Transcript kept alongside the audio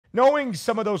Knowing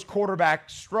some of those quarterback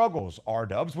struggles,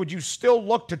 R-Dubs, would you still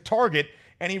look to target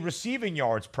any receiving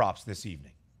yards props this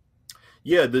evening?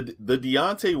 Yeah, the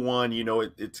Deontay one,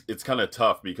 it's kind of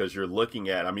tough because you're looking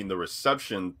at, I mean, the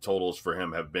reception totals for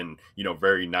him have been,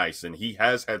 very nice, and he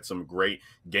has had some great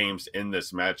games in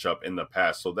this matchup in the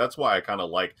past. So that's why I kind of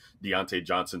like Deontay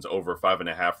Johnson's over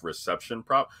 5.5 reception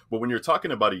prop. But when you're talking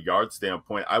about a yard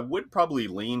standpoint, I would probably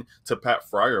lean to Pat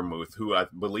Fryermuth, who I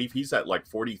believe he's at like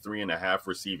 43.5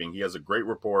 receiving. He has a great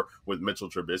rapport with Mitchell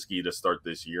Trubisky to start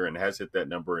this year and has hit that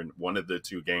number in one of the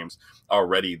two games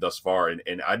already thus far.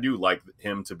 And I do like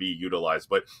him to be utilized.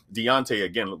 But Deontay,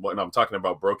 again, when I'm talking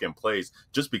about broken plays,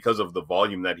 just because of the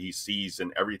volume that he sees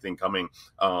and everything coming,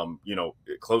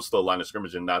 close to the line of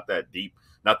scrimmage and not that deep,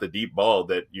 not the deep ball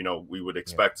that, we would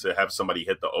expect to have somebody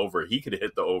hit the over. He could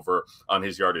hit the over on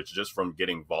his yardage just from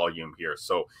getting volume here.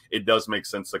 So it does make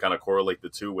sense to kind of correlate the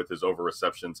two with his over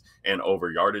receptions and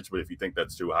over yardage. But if you think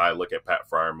that's too high, look at Pat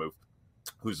Fryermuth,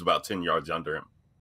 who's about 10 yards under him.